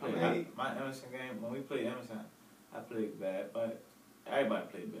 My Emerson game, when we played Emerson, I played bad, but Everybody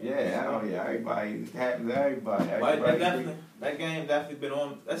played bad. Yeah, everybody. It happens to everybody. But that game definitely been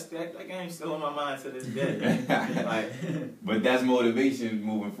on. That game's still on my mind to this day. Like, but that's motivation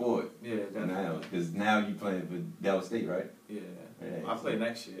moving forward. Yeah, definitely. Now, because now you playing for Del State, right? Yeah. I play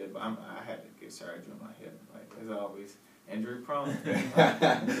next year, but I had to get surgery on my hip. Like, there's always injury prone.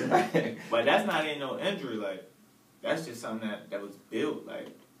 But that's not even no injury. Like, that's just something that was built.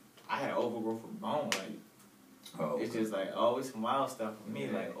 Like, I had overgrowth of bone. Like, it's just like always some wild stuff for me.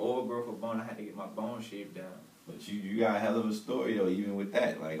 Like, overgrowth of bone. I had to get my bone shaped down. But you got a hell of a story though, even with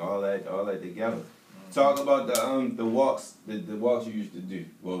that. Like all that together. Mm-hmm. Talk about the walks, the walks you used to do.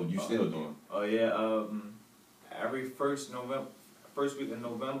 Well, you still doing. Oh yeah. Every first week of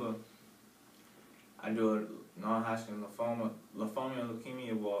November, I do a non-Hodgkin lymphoma and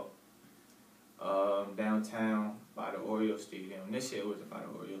leukemia walk downtown by the Oriole Stadium. This year it was by the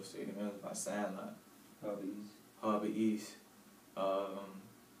Oriole Stadium. It was by Sandlot. Harbor East.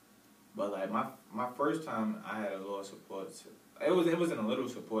 But like my first time, I had a little support. It wasn't a little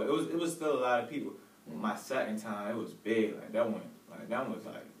support. It was still a lot of people. My second time, it was big. Like that one was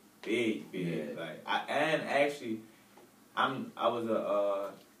like big. Yeah. Like I was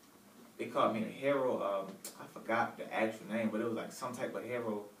they called me a hero. I forgot the actual name, but it was like some type of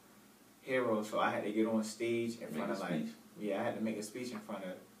hero. So I had to get on stage in front of I had to make a speech in front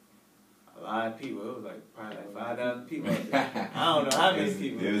of a lot of people. It was like probably like 5,000 people. I don't know how many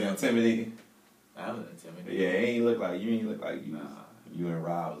people. It was intimidating. I was intimidated. Yeah, you ain't look like you and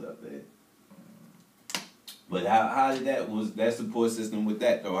Rob was up there. But how did that support system with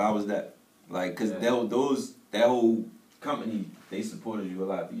that though? How was that? Like, cause that whole company, they supported you a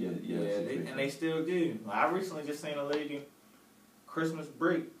lot. They still do. Like, I recently just seen a lady Christmas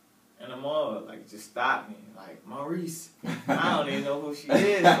break in the mall, like, just stopped me, like, Maurice. I don't even know who she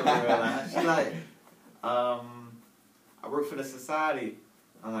is for real. Like, she like, I work for the society.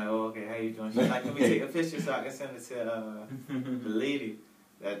 I'm like, oh, okay, how you doing? She's like, let me take a picture so I can send it to the lady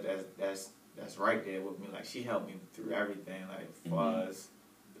that's right there with me. Like, she helped me through everything, like, as far as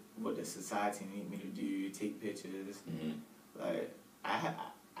what the society need me to do, take pictures. Like, I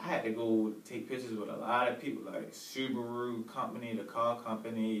had to go take pictures with a lot of people, like Subaru company, the car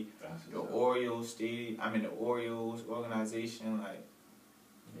company, the Orioles Stadium. I mean the Orioles organization. Like,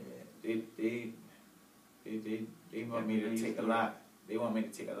 they want me to take a lot. They want me to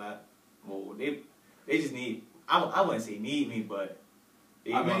take a lot. Well, they just need. I wouldn't say need me, but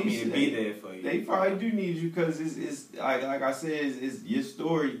they want me to be there for you. They probably do need you because it's like I said, it's your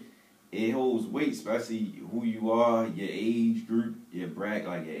story. It holds weight, especially who you are, your age group, your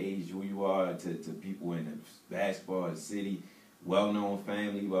age, who you are to people in the basketball city, well-known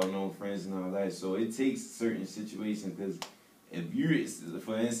family, well-known friends and all that. So it takes certain situations because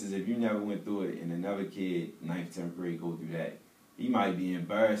for instance, if you never went through it and another kid, 9th, 10th grade, go through that, he might be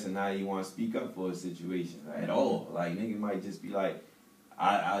embarrassed and now he want to speak up for a situation at all. Like, nigga might just be like,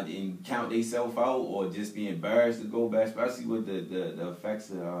 I didn't count themselves out or just be embarrassed to go back, especially with the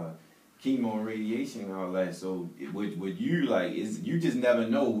effects of chemo and radiation and all that. So with you, like, you just never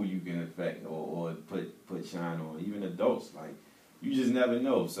know who you can affect or put shine on. Even adults, like, you just never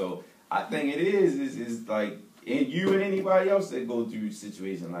know. So I think it is like, and you and anybody else that go through a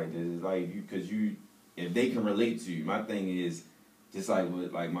situation like this, is like if they can relate to you. My thing is just like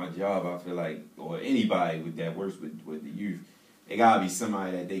with like my job, I feel like, or anybody that works with the youth, it gotta be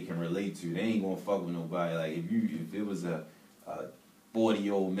somebody that they can relate to. They ain't gonna fuck with nobody. Like if it was a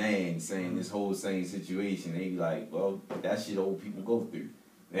 40-year-old man saying this whole same situation, they be like, well, that shit old people go through.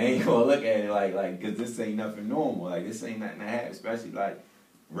 They ain't gonna look at it like, cause this ain't nothing normal. Like, this ain't nothing that happens, especially like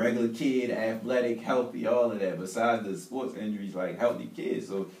regular kid, athletic, healthy, all of that. Besides the sports injuries, like healthy kids.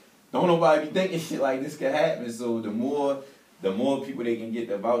 So don't nobody be thinking shit like this could happen. So the more people they can get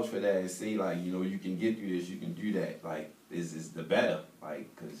to vouch for that and say, like, you know, you can get through this, you can do that. Like, this is the better.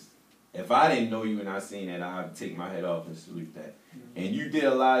 Like, cause if I didn't know you and I seen that, I'd take my head off and salute that. And you did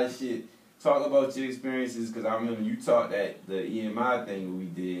a lot of shit. Talk about your experiences, because I remember you taught that the EMI thing we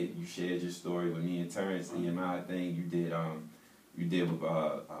did. You shared your story with me and Terrence. The EMI thing you did with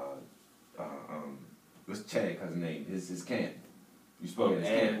what's Chad? His name? His camp. You spoke at his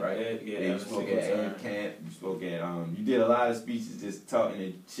camp, right? Yeah, you spoke at Ed camp. You spoke at you did a lot of speeches, just talking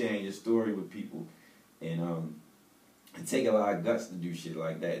and sharing your story with people, and it take a lot of guts to do shit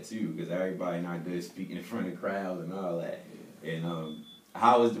like that too, because everybody not good speaking in front of crowds and all that. And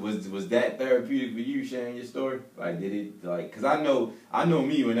how was that therapeutic for you, sharing your story? Like, did it, like, cause I know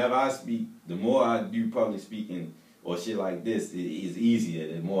me, whenever I speak, the more I do public speaking or shit like this, it is easier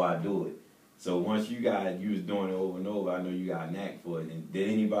the more I do it. So once you was doing it over and over, I know you got a knack for it. And did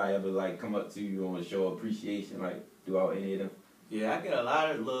anybody ever like come up to you on a show of appreciation, like throughout any of them? Yeah, I get a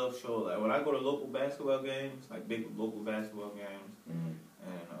lot of love show. Like when I go to local basketball games, like big local basketball games,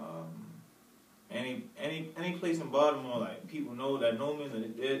 and any place in Baltimore, like people know me,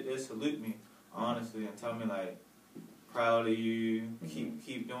 and they salute me honestly and tell me like, proud of you,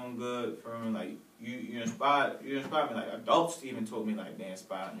 keep doing good for me. Like you inspired me. Like adults even told me like they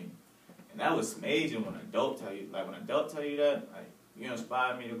inspired me, and that was major when adults tell you that like. You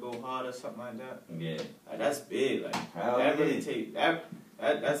inspired me to go hard or something like that. Yeah. Like, that's big. Like Hell that yeah. really take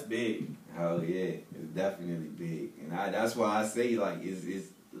that's big. Hell yeah, it's definitely big, and that's why I say like it's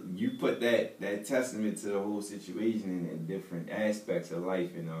you put that testament to the whole situation in different aspects of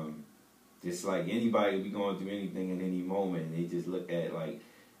life, and just like anybody be going through anything in any moment, and they just look at like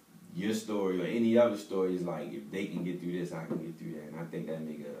your story or any other stories like if they can get through this, I can get through that, and I think that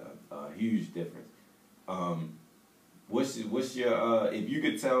make a huge difference. What's your if you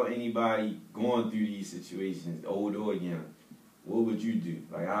could tell anybody going through these situations, old or young, what would you do?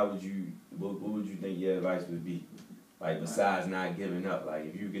 Like how would you what would you think your advice would be? Like besides not giving up, like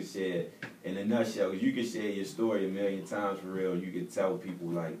if you could share in a nutshell, if you could share your story a million times for real, you could tell people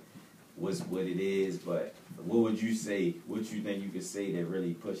like what it is, but what would you say? What you think you could say that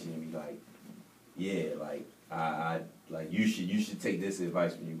really pushing me? Like, yeah, like I like you should take this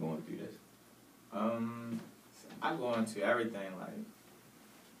advice when you're going through this. I go into everything like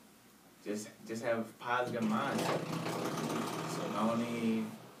just have a positive mindset. So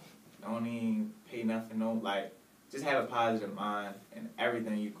don't even pay nothing. No, like just have a positive mind in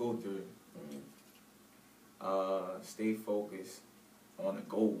everything you go through. Stay focused on the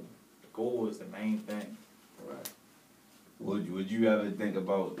goal. The goal is the main thing. Right. Would you ever think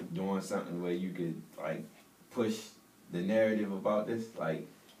about doing something where you could like push the narrative about this, like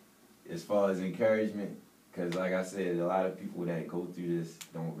as far as encouragement? Because like I said, a lot of people that go through this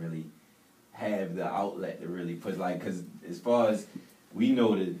don't really have the outlet to really push. Like, because as far as we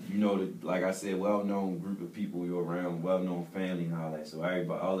know that, like I said, well-known group of people you're around, well-known family and all that. So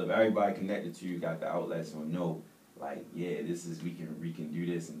everybody connected to you got the outlet. So know, like, yeah, this is we can do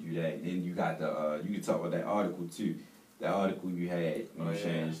this and do that. And then you got the you can talk about that article too. The article you had when you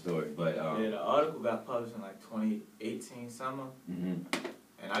sharing your story. But yeah, the article got published in like 2018 summer.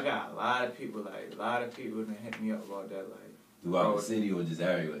 And I got a lot of people that hit me up about that, like throughout the city or just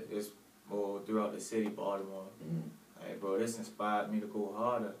everywhere. Throughout the city, Baltimore. Like, bro, this inspired me to go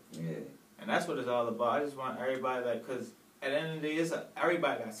harder. Yeah. And that's what it's all about. I just want everybody, like, cause at the end of the day,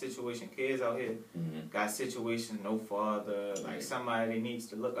 everybody got situation. Kids out here got situation, no father, like somebody they needs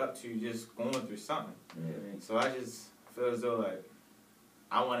to look up to, just going through something. Yeah. So I just feel as though like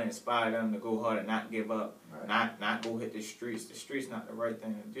I want to inspire them to go hard and not give up, not go hit the streets. The streets not the right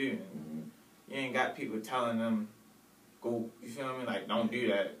thing to do. You ain't got people telling them go. You feel what I mean? Like don't do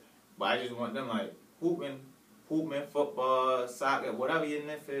that. But I just want them like hooping, football, soccer, whatever your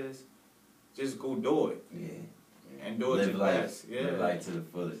niche is. Just go do it. Yeah. And do it your best. Yeah. Live life to the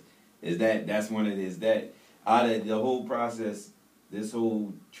fullest. That's one of it. Is that out of the whole process, this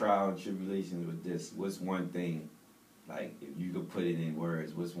whole trial and tribulations with this? What's one thing? Like, if you could put it in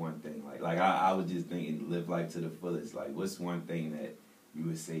words, what's one thing? Like I was just thinking, live life to the fullest. Like, what's one thing that you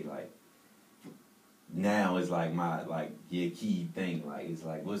would say, like, now is like your key thing? Like, it's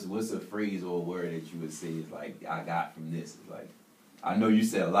like, what's a phrase or a word that you would say is like, I got from this? It's like, I know you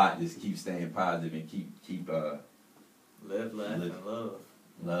said a lot, just keep staying positive and keep live, laugh, and love.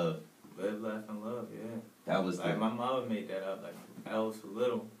 Love. Live, laugh, and love, yeah. That was like, my mother made that up, like, I was so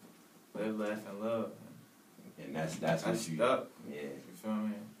little. Live, laugh, and love. And that's what you stuck. Yeah. You feel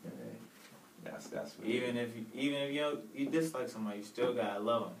me? Yeah. That's what even if you dislike somebody, you still gotta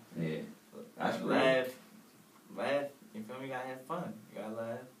love them. Yeah. That's real. Laugh. You feel me? You gotta have fun. You gotta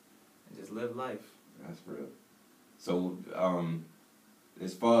laugh and just live life. That's real. So,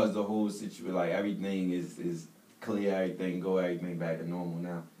 as far as the whole situation, like everything is clear, everything back to normal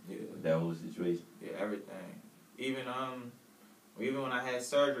now. Yeah. That whole situation. Yeah, everything. Even when I had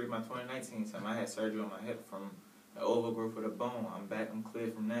surgery, my 2019 time, I had surgery on my hip from the overgrowth of the bone. I'm clear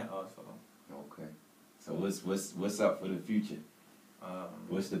from that also. Okay. So what's up for the future?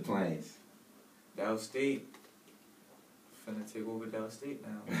 What's the plans? Dow State. Finna take over Dow State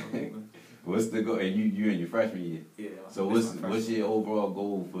now. What's the goal? And you in your freshman year? Yeah. So what's your overall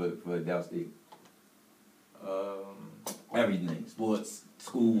goal for Dow State? Everything, sports,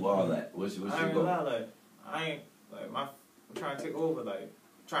 school, all that. What's your goal? I'm trying to take over, like,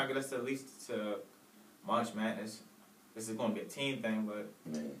 trying to get us to at least to March Madness. This is going to be a team thing, but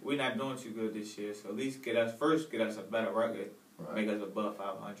we're not doing too good this year. So at least get us a better record, make us above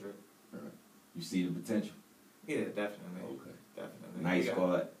 500. Right. You see the potential? Yeah, definitely. Okay. Definitely. Nice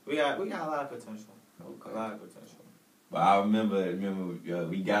squad. We got a lot of potential. Okay. A lot of potential. But I remember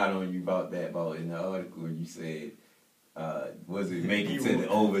we got on you about in the article when you said, was it make it to the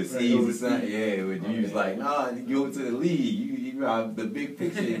overseas or something? Yeah, when you was like, nah, you go to the league. You have the big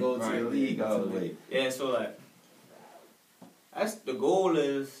picture, you go to the league all the way. Yeah, so like, that's the goal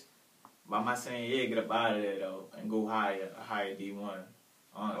is, by my senior year, get up out of there though, and go higher D1,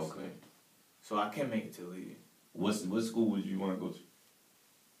 honestly. Okay. So I can make it to the league. What school would you want to go to?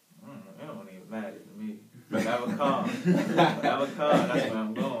 It don't even matter to me. Whatever car, that's where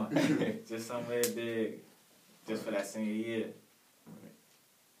I'm going. Just somewhere big, just for that senior year.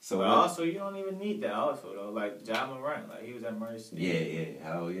 So but also, you don't even need that also, though. Like, Ja Morant, like, he was at Maurice.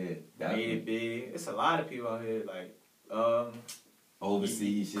 Hell yeah. Made it big. It's a lot of people out here, like,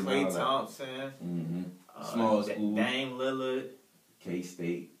 overseas shit. Klay Thompson. Small school. Dame Lillard.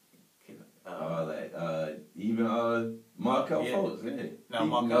 K-State. All that. Even Markel Fultz, yeah.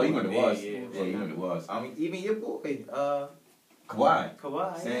 No, he went to Washington. Yeah, he went to Washington. I mean, even your boy,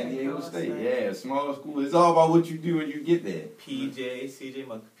 Kawhi. San Diego State. Yeah, small school. It's all about what you do when you get there.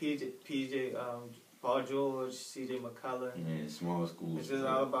 Paul George, CJ McCullough. Yeah, small school. It's just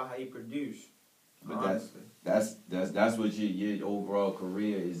all about how you produce. But honestly. that's what your overall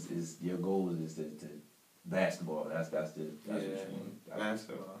career is. Your goal is to basketball. That's what you want.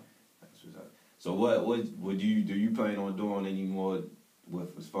 Basketball. So what do you plan on doing anymore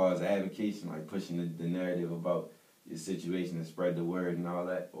with as far as advocacy, like pushing the narrative about your situation and spread the word and all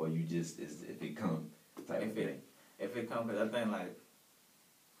that, or you just if it comes type of thing? If it comes, because I think like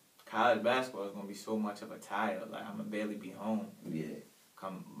college basketball is gonna be so much of a tire. Like I'm gonna barely be home. Yeah.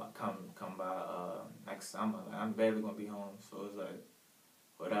 Come by next summer. Like, I'm barely gonna be home. So it's like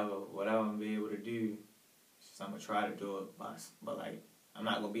whatever I'm gonna be able to do, I'm gonna try to do it. But like I'm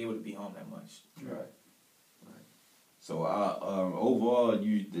not gonna be able to be home that much. Right. So overall,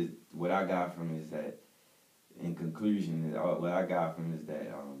 what I got from is that, in conclusion, what I got from is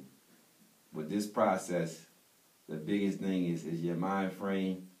that with this process, the biggest thing is your mind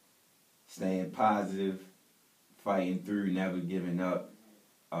frame, staying positive, fighting through, never giving up.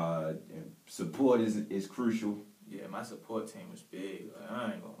 Support is crucial. Yeah, my support team was big. Like,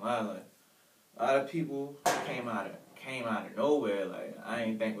 I ain't gonna lie, like a lot of people came out of nowhere. Like I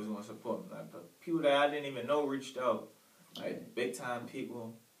didn't think was gonna support me. Like but people that I didn't even know reached out. Like big time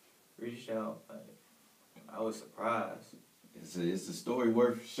people reached out. Like I was surprised. It's a story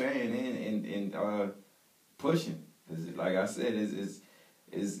worth sharing and pushing. Cause like I said, is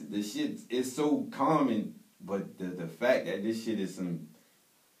the shit is so common, but the fact that this shit is some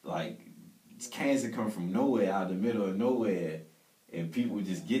like cancer come from nowhere, out of the middle of nowhere. And people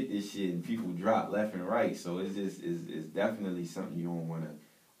just get this shit, and people drop left and right. So it's definitely something you don't want to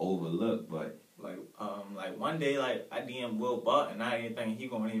overlook. But like one day, like I DM Will Buck, and I didn't think he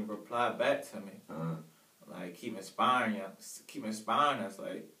gonna even reply back to me. Like keep inspiring us.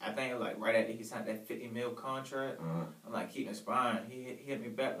 Like I think like right after he signed that $50 million contract, I'm like keep inspiring. He hit me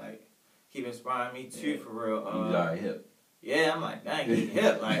back like keep inspiring me too for real. You got hip. Yeah, I'm like, dang, he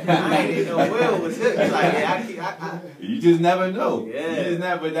hip. Like, I ain't even know Will was hip. He's like, yeah, you just never know. Yeah. You just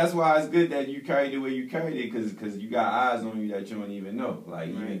never, that's why it's good that you carried the way you carried it, because you got eyes on you that you don't even know. Like,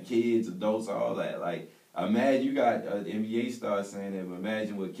 even kids, adults, all that. Like, imagine you got NBA stars saying that, but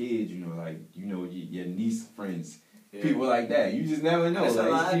imagine with kids, like, your niece friends, people like that. You just never know. There's like, a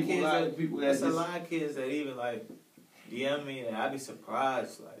lot of kids that even, like, DM me, and I'd be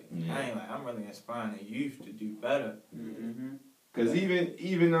surprised, like, I'm really inspiring the youth to do better. Cause even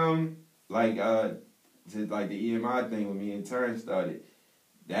like the EMI thing with me and Turn started,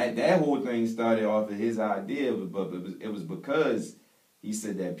 that whole thing started off of his idea, but it was because he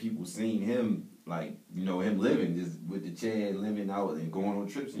said that people seen him, like, him living just with the chair, living out and going on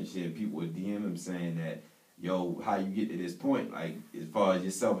trips and shit. People would DM him saying that, yo, how you get to this point, like, as far as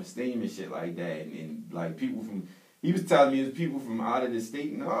your self-esteem and shit like that, and like people from. He was telling me it's people from out of the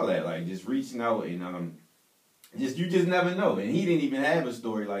state and all that, like just reaching out and you just never know. And he didn't even have a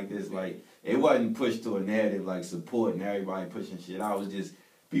story like this. Like it wasn't pushed to a narrative like support and everybody pushing shit. I was just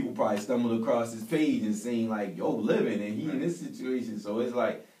people probably stumbled across his page and seen like yo living and he in this situation. So it's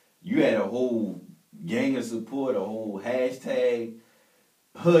like you had a whole gang of support, a whole hashtag,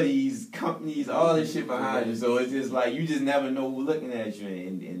 hoodies, companies, all this shit behind you. So it's just like you just never know who's looking at you,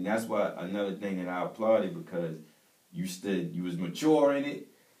 and that's why another thing that I applauded because. You was mature in it,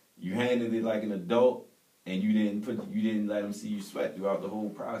 you handled it like an adult, and you didn't let them see you sweat throughout the whole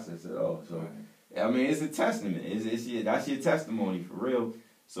process at all. So, I mean, it's a testament. That's your testimony for real.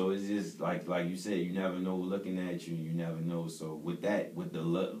 So it's just like you said, you never know looking at you, you never know. So with the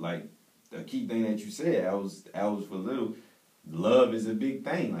key thing that you said, I was for little, love is a big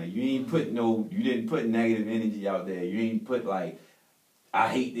thing. Like you didn't put negative energy out there. You ain't put like, I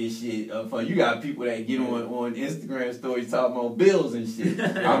hate this shit. You got people that get on Instagram stories talking about bills and shit.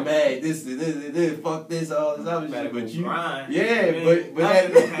 I'm mad. This, fuck this, all this other shit. But you, grind. yeah, but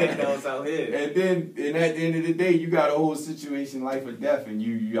handouts out here. And at the end of the day, you got a whole situation, life or death, and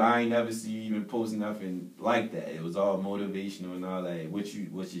I ain't never see you even post nothing like that. It was all motivational and all that, what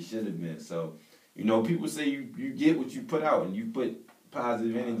you should have been. So, people say you get what you put out, and you put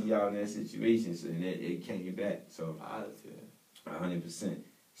positive energy out in that situation, so and it came back. So Positive. 100%.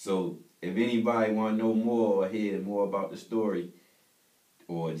 So if anybody want to know more or hear more about the story,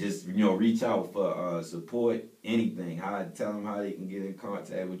 or just reach out for support, anything, tell them how they can get in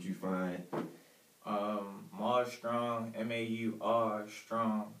contact with you. Find Maurice Strong, MAUR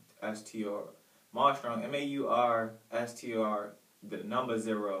Strong STR. Maurice Strong, MAUR STR, the number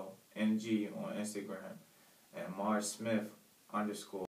 0 NG on Instagram, and Maurice Smith _